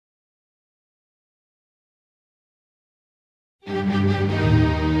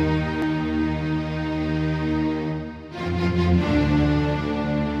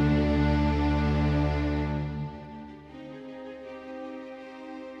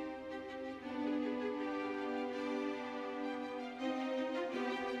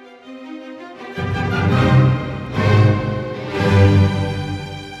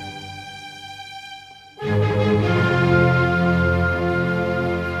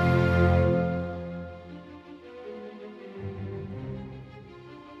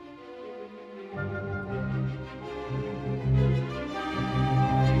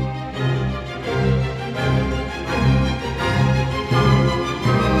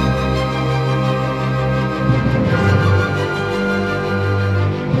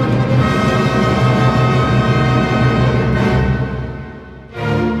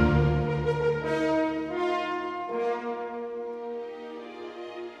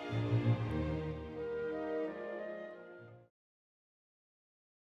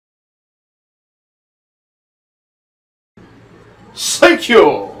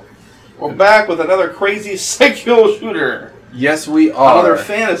Psikyo! We're back with another crazy Psikyo shooter. Yes, we are. Another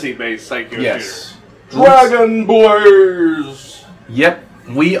fantasy-based Psikyo yes. shooter. Dragon Boys! Yep,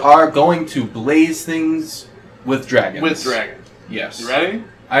 we are going to blaze things with dragons. With dragons. Yes. You ready?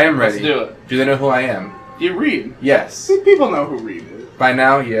 I am ready. Let's do it. Do they know who I am? Do you read? Yes. People know who Reed is. By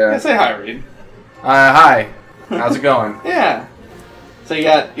now, yeah. Yeah, say hi, Reed. Hi. How's it going? Yeah. So you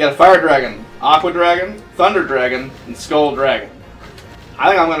got a fire dragon, aqua dragon, thunder dragon, and skull dragon. I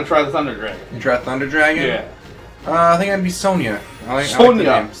think I'm going to try the thunder dragon. You try Thunder Dragon? Yeah. I think I'd be Sonya. I like Sonya.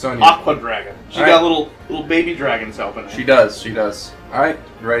 the name. Sonya. Aqua dragon. She All got little baby dragons helping her. She does. She does. All right.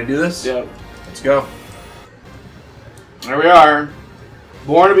 You ready to do this? Yep. Let's go. There we are.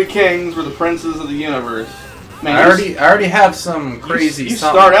 Born to be kings, we're the princes of the universe. Man, I already have some crazy. You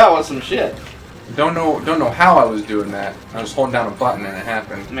start out with some shit. Don't know how I was doing that. I was holding down a button and it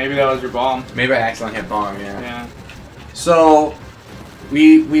happened. Maybe that was your bomb. Maybe I accidentally hit bomb. Yeah. Yeah. So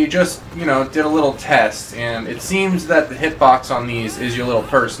we just did a little test, and it seems that the hitbox on these is your little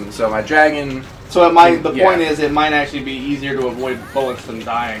person. So my dragon. So it might. The point is, it might actually be easier to avoid bullets than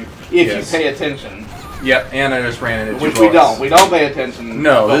dying if you pay attention. Yep, and I just ran into which bullets. we don't. We don't pay attention.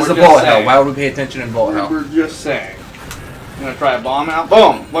 No, this is a bullet hell. Why would we pay attention in bullet hell? We're just saying. I'm gonna try a bomb out.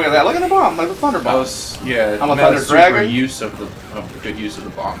 Boom! Look at that. Look at the bomb. Like the thunder bomb. That was, yeah. I'm a thunder dragon. Good use of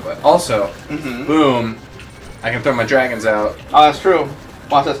the bomb, but also, boom! I can throw my dragons out. Oh, that's true.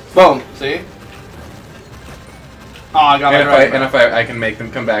 Watch this. Boom! See? Oh, I got my dragon. And if I can make them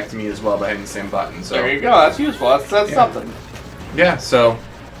come back to me as well by hitting the same button. So there you go. That's useful. That's something. Yeah. So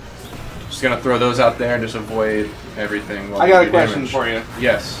just gonna throw those out there and just avoid everything. I got a question for you.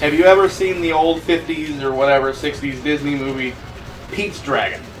 Yes. Have you ever seen the old 50s or whatever 60s Disney movie, Pete's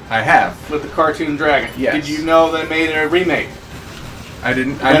Dragon? I have. With the cartoon dragon. Yes. Did you know they made a remake? I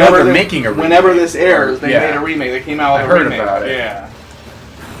didn't. I know they're making a remake. Whenever this airs, they made a remake. They came out with a remake. I heard about it. Yeah.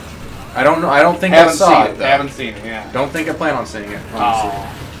 I don't know. I don't think I saw it. Haven't seen it. Yeah. Don't think I plan on seeing it. Honestly.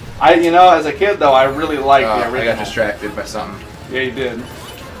 Oh. As a kid though, I really liked the original. I got distracted by something. Yeah, you did.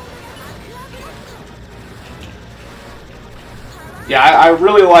 Yeah, I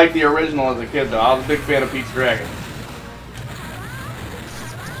really liked the original as a kid though. I was a big fan of Pete's Dragon.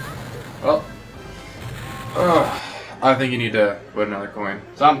 Well, I think you need to put another coin.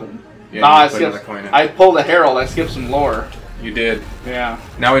 Something. Yeah, I pulled a Herald. I skipped some lore. You did. Yeah.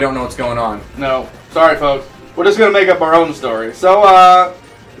 Now we don't know what's going on. No. Sorry, folks. We're just gonna make up our own story. So,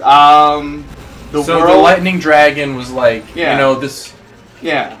 the lightning dragon was like, this.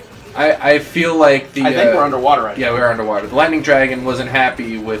 Yeah. I feel like the. I think we're underwater right now. Yeah, we're underwater. The lightning dragon wasn't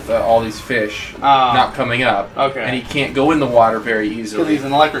happy with all these fish not coming up. Okay. And he can't go in the water very easily. Because he's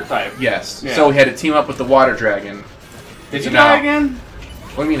an electric type. Yes. Yeah. So he had to team up with the water dragon. Did you die again?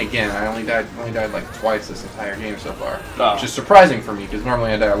 What do you mean again? I only died like twice this entire game so far. Oh. Which is surprising for me because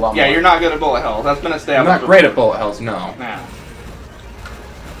normally I die a lot more. Yeah, you're not good at bullet hells. That's been established. I'm not great at bullet hells. No. Nah.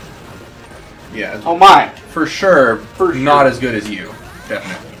 Yeah. Oh my. For sure. Not as good as you.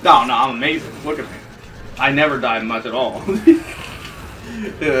 Definitely. No, I'm amazing. Look at me. I never died much at all.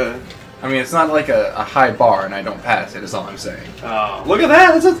 Yeah. I mean, it's not like a high bar, and I don't pass it. Is all I'm saying. Oh, look at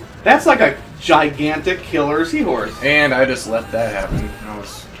that! That's like a gigantic killer seahorse. And I just let that happen. I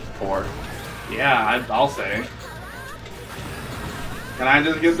was poor. Yeah, I'll say. Can I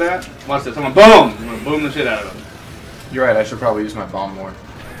just get that? Watch this. I'm gonna boom! I'm gonna boom the shit out of him. You're right. I should probably use my bomb more.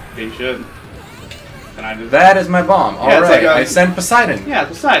 Yeah, you should. Can I just? That is my bomb. All right. I sent Poseidon. Yeah,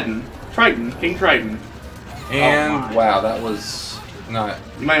 Poseidon. Triton. King Triton. And wow, that was. Not.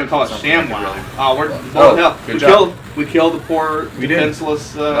 You might even call it ShamWow. Really. Oh, we're good job. We killed the poor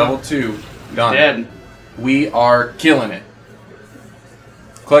defenseless. Level 2 done. Dead. We are killing it.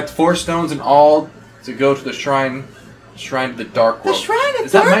 Collect 4 stones in all to go to the shrine to the Dark World. The Shrine of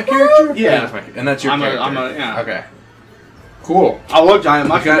Is that my Dark character? World? Yeah. That's my, and that's your character. Yeah. Okay. Cool. I love giant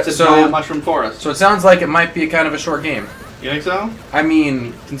mushroom. Okay, It's a giant mushroom forest. So it sounds like it might be kind of a short game. You think so? I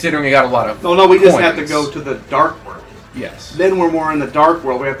mean, considering we got a lot of No, we just coins. have to go to the Dark World. Yes. Then we're more in the Dark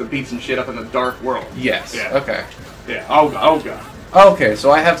World. We have to beat some shit up in the Dark World. Yes. Yeah. Okay. Yeah. Oh god. Okay,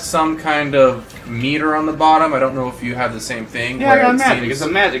 so I have some kind of meter on the bottom. I don't know if you have the same thing. Yeah, I where got it magic. seems- It's a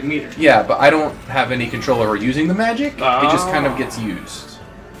magic meter. Yeah, but I don't have any control over using the magic. It just kind of gets used.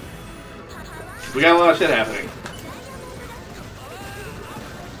 We got a lot of shit happening.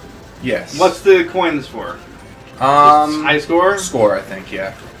 Yes. What's the coins for? High score? Score, I think.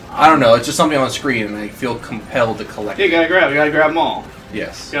 Yeah. I don't know. It's just something on the screen, and I feel compelled to collect. Yeah, you gotta grab them all.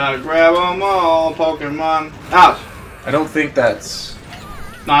 Yes. Gotta grab them all, Pokemon. Ouch. I don't think that's.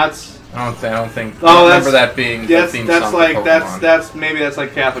 No, it's. I don't think. Oh, I remember that being. the That's theme that's song for like Pokemon. maybe that's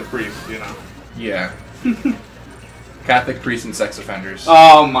like Catholic priests, you know. Yeah. Catholic priests and sex offenders.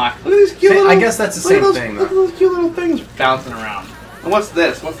 Oh my! Look at these cute. I Little, guess that's the look at same those, thing, Look at though. those cute little things bouncing around. And what's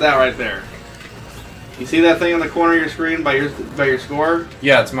this? What's that right there? You see that thing in the corner of your screen by your score?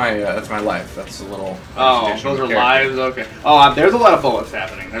 Yeah, it's that's my life. That's a little. Oh, additional those are character. lives. Okay. Oh, there's a lot of bullets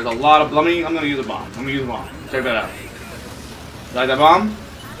happening. There's a lot of. I'm gonna use a bomb. I'm gonna use a bomb. Check that out. Like that bomb?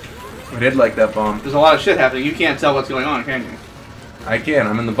 I did like that bomb. There's a lot of shit happening. You can't tell what's going on, can you? I can.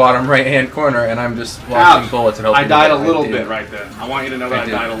 I'm in the bottom right-hand corner, and I'm just watching bullets and hoping. I died a that little did. bit right then. I want you to know that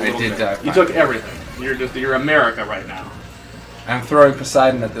I died a little bit. I did die. You took everything. You're America right now. I'm throwing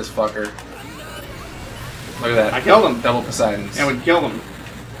Poseidon at this fucker. Look at that. I killed him. Double Poseidons. And we killed him.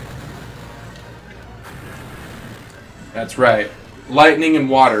 That's right. Lightning and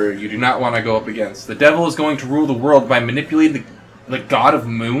water you do not want to go up against. The devil is going to rule the world by manipulating the god of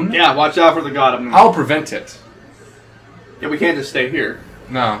moon? Yeah, watch out for the god of moon. I'll prevent it. Yeah, we can't just stay here.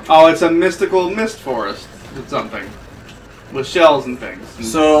 No. Oh, it's a mystical mist forest. It's something. With shells and things. And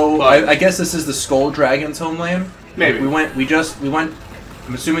So, I guess this is the Skull Dragon's homeland? Maybe. We went,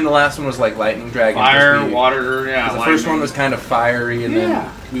 I'm assuming the last one was like Lightning Dragon. Fire, water, yeah. The first one was kind of fiery, and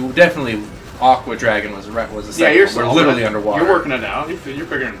Yeah. then we definitely, Aqua Dragon was the second Yeah, you're one. We're literally underwater. You're working it out. You're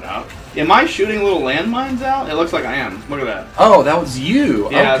figuring it out. Am I shooting little landmines out? It looks like I am. Look at that. Oh, that was you.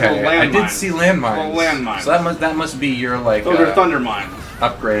 Yeah, okay. little I did landmines. see landmines. Little landmines. So that must be your like Those are thunder mines.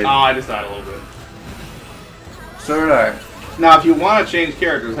 upgrade. Oh, I just died a little bit. So did I. Now, if you want to change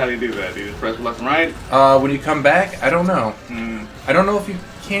characters, how do you do that? Do you just press left and right? When you come back, I don't know. Mm. I don't know if you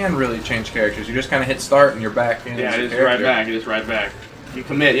can really change characters. You just kind of hit start and you're back in. Yeah, as you your just right character. back. You just right back. You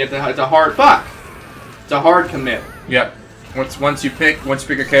commit. You have to. It's a hard fuck. It's a hard commit. Yep. Once you pick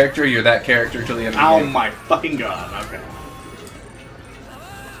your character, you're that character till the end of the Oh game. my fucking god. Okay.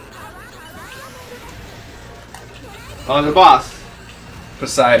 Oh, there's a boss.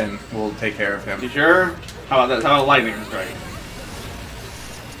 Poseidon will take care of him. You sure? How about that? How about lightning strike?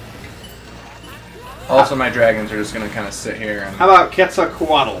 Also, my dragons are just gonna kind of sit here and. How about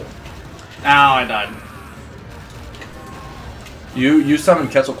Quetzalcoatl? Ow, I died. You summon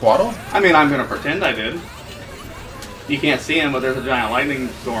Quetzalcoatl? I mean, I'm gonna pretend I did. You can't see him, but there's a giant lightning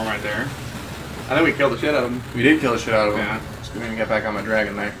storm right there. I think we killed the shit out of him. We did kill the shit out of him. Yeah. Just gonna get back on my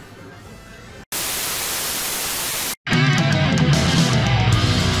dragon there.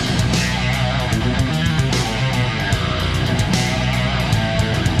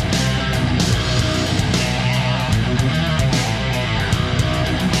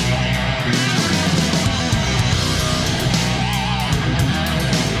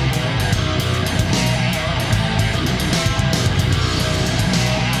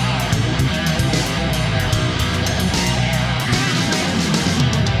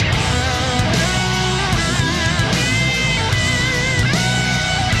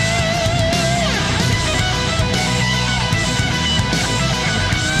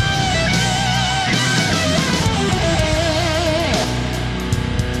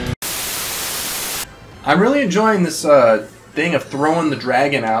 I'm really enjoying this thing of throwing the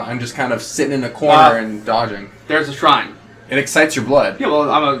dragon out and just kind of sitting in a corner and dodging. There's a shrine. It excites your blood. Yeah, well,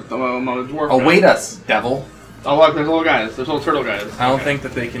 I'm a dwarf. Await us, devil. Oh, look, there's little guys. There's little turtle guys. I don't think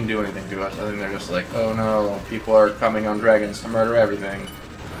that they can do anything to us. I think they're just like, oh no, people are coming on dragons to murder everything.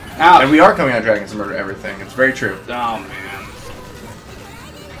 Ouch. And we are coming on dragons to murder everything. It's very true. Oh, man.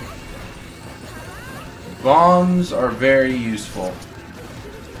 Bombs are very useful.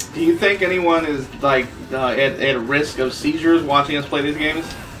 Do you think anyone is, like, at risk of seizures watching us play these games?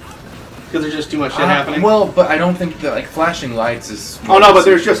 Because there's just too much shit happening? Well, but I don't think that, like, flashing lights is... Oh, no, but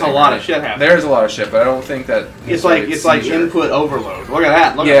there's just a lot of shit happening. There's a lot of shit, but I don't think that... It's like seizure. input overload. Look at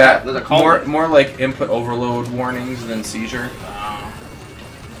that. Look at Yeah, that. There's a culprit. more like input overload warnings than seizure.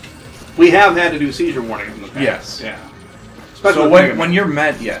 We have had to do seizure warnings in the past. Yes. Yeah. Especially So with when your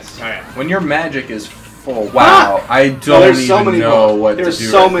yes. Oh, yeah. When your magic is full, wow, I don't there's even so many know books. what There's to do.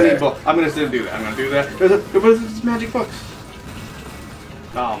 so right many there. books. I'm gonna do that. I'm gonna do that. There's magic books.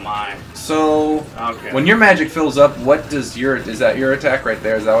 Oh my. So Okay. when your magic fills up, what does is that your attack right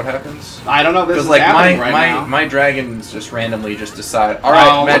there? Is that what happens? I don't know. This is like happening right now. my dragons just randomly just decide. All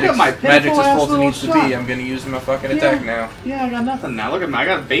right, magic's as full as it needs to be. I'm gonna use my fucking attack now. Yeah, I got nothing now. Look at me. I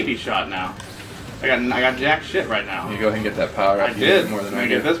got a baby shot now. I got jack shit right now. You go ahead and get that power up. I did. More than I I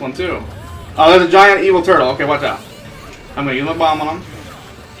get did. this one too. Oh, there's a giant evil turtle. Okay, watch out. I'm gonna use my bomb on him.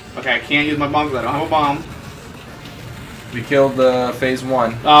 Okay, I can't use my bomb because I don't have a bomb. We killed phase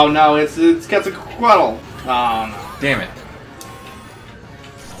 1. Oh no, it's Quetzalcoatl. Oh no. Damn it.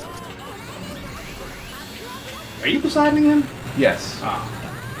 Are you Poseidon him? Yes.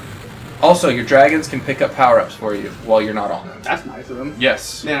 Oh, Also, your dragons can pick up power-ups for you while you're not on them. that's nice of him.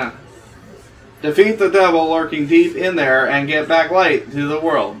 Yes. Yeah. Defeat the devil lurking deep in there and get back light to the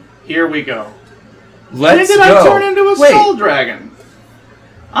world. Here we go. Let's When did go. I turn into a skull dragon?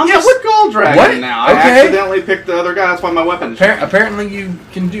 I'm a skull dragon What? now. I Okay. accidentally picked the other guy. That's why my weapon. Apparently you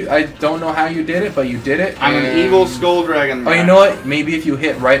can do... I don't know how you did it, but you did it. I'm an evil skull dragon. Oh, you know what? Maybe if you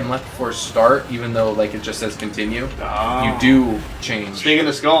hit right and left before start, even though like it just says continue, Oh. you do change. Speaking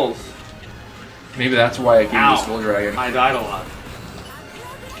of skulls, Maybe that's why I gave you Ow. the skull dragon. I died a lot.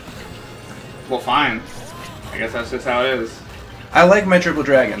 Well, fine. I guess that's just how it is. I like my triple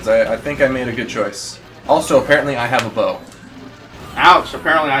dragons. I think I made a good choice. Also, apparently I have a bow. Ouch!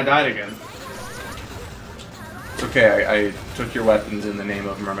 Apparently I died again. It's okay. I took your weapons in the name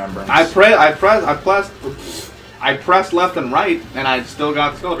of remembrance. I pressed left and right, and I still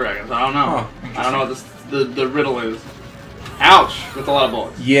got skull dragons. I don't know. Huh, I don't know what the riddle is. Ouch! That's a lot of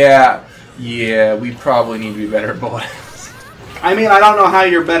bullets. Yeah, we probably need to be better at bullets. I mean, I don't know how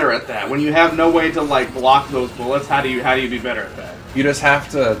you're better at that. When you have no way to like block those bullets, how do you be better at that? You just have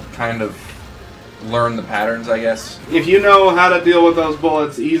to kind of learn the patterns, I guess. If you know how to deal with those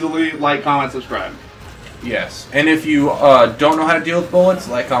bullets easily, like, comment, subscribe. Yes. And if you don't know how to deal with bullets,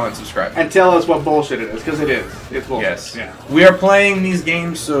 like, comment, subscribe. And tell us what bullshit it is, because it is. It's bullshit. Yes. Yeah. We are playing these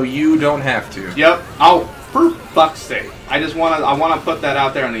games so you don't have to. Yep. Oh, for fuck's sake. I want to put that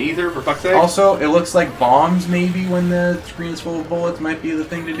out there in the ether, for fuck's sake. Also, it looks like bombs, maybe, when the screen is full of bullets, might be the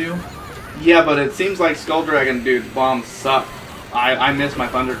thing to do. Yeah, but it seems like Skull Dragon, dude, bombs suck. I miss my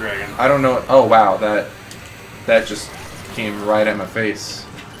Thunder Dragon. I don't know. Oh, wow. That just came right at my face.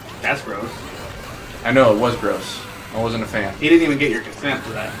 That's gross. I know, it was gross. I wasn't a fan. He didn't even get your consent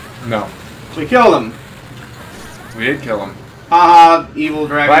for that. No. So we killed him. We did kill him. Haha, evil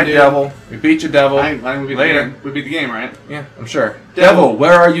dragon Bye, dude. devil. We beat you, devil. I think we beat Later. the game. We beat the game, right? Yeah, I'm sure. Devil. Devil,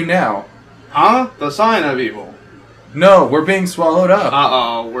 where are you now? Huh? The sign of evil. No, we're being swallowed up.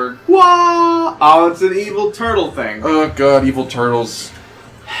 Uh-oh, we're... Whoa! Oh, it's an evil turtle thing. Oh, God, evil turtles.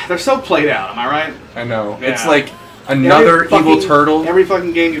 They're so played out, am I right? I know. Yeah. It's like another evil turtle. Every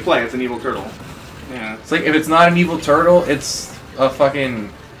fucking game you play, it's an evil turtle. Yeah. It's like, if it's not an evil turtle, it's a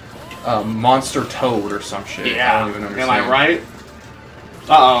fucking monster toad or some shit. Yeah. I don't even understand. Am I right?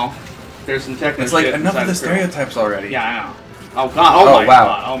 Uh-oh. There's some technical It's like shit enough of the inside turtle. stereotypes already. Yeah, I know. Oh, God. Oh, my wow.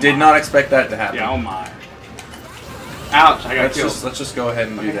 God. Oh, Did my. not expect that to happen. Yeah, oh, my. Ouch, I got killed. Let's just go ahead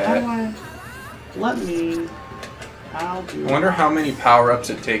and do Okay, that. Let me... How do I wonder how many power-ups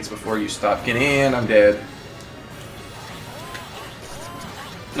it takes before you stop. Get in, I'm dead.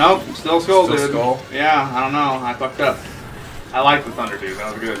 Nope, still skull, Still dude. skull? Yeah, I don't know. I fucked up. I like the Thunder Dude.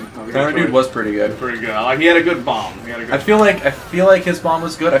 That was good. Thunder Dude was pretty good. Pretty good. He had a good bomb. He had a good I feel like his bomb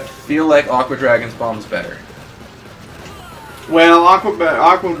was good. I feel like Aqua Dragon's bomb is better. Well,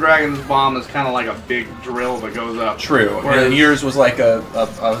 Aqua Dragon's bomb is kind of like a big drill that goes up. True. Whereas, And yours was like a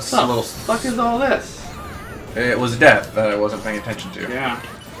what little... the fuck is all this? It was death that I wasn't paying attention to. Yeah.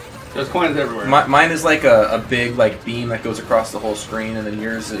 There's coins everywhere. Mine is like a big like beam that goes across the whole screen, and then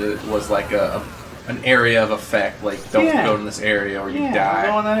yours was like an area of effect. Like, don't go in this area or you die.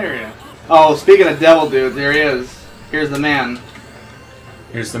 Go in that area. Oh, speaking of devil dude, there he is. Here's the man.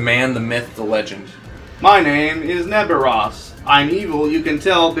 Here's the man, the myth, the legend. My name is Neberos. I'm evil, you can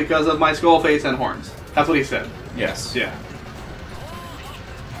tell because of my skull face and horns. That's what he said. Yes. Yeah.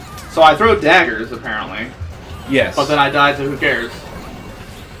 So I throw daggers, apparently. Yes. But then I died, so who cares?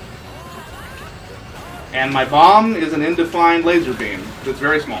 And my bomb is an indefined laser beam. It's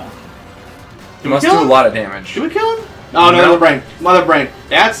very small. You must do a lot of damage. Did we kill him? Oh, no, Mother Brain. Mother Brain.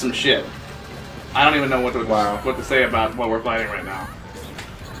 That's some shit. I don't even know what to say about what we're fighting right now.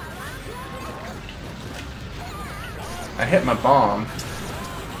 I hit my bomb.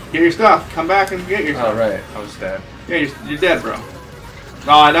 Get your stuff. Come back and get your stuff. Oh, right. I was dead. Yeah, you're dead, bro.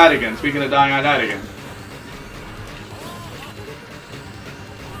 Oh, I died again. Speaking of dying, I died again.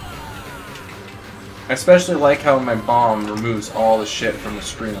 I especially like how my bomb removes all the shit from the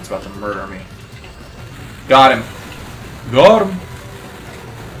screen that's about to murder me. Got him. Got him.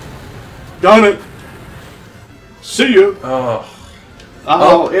 Done it. See you. Oh.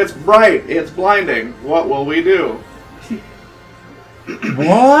 Oh, it's bright. It's blinding. What will we do?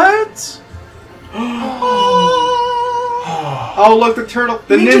 What? Oh, look, the turtle.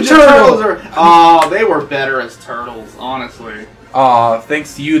 The Ninja Turtle. Turtles are. Oh, they were better as turtles, honestly. Aw,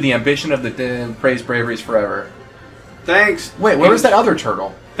 thanks to you, the ambition of the praise braveries forever. Thanks. Wait, where was that other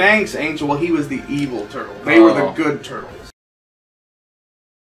turtle? Thanks, Angel. Well, he was the evil turtle. They were the good turtles.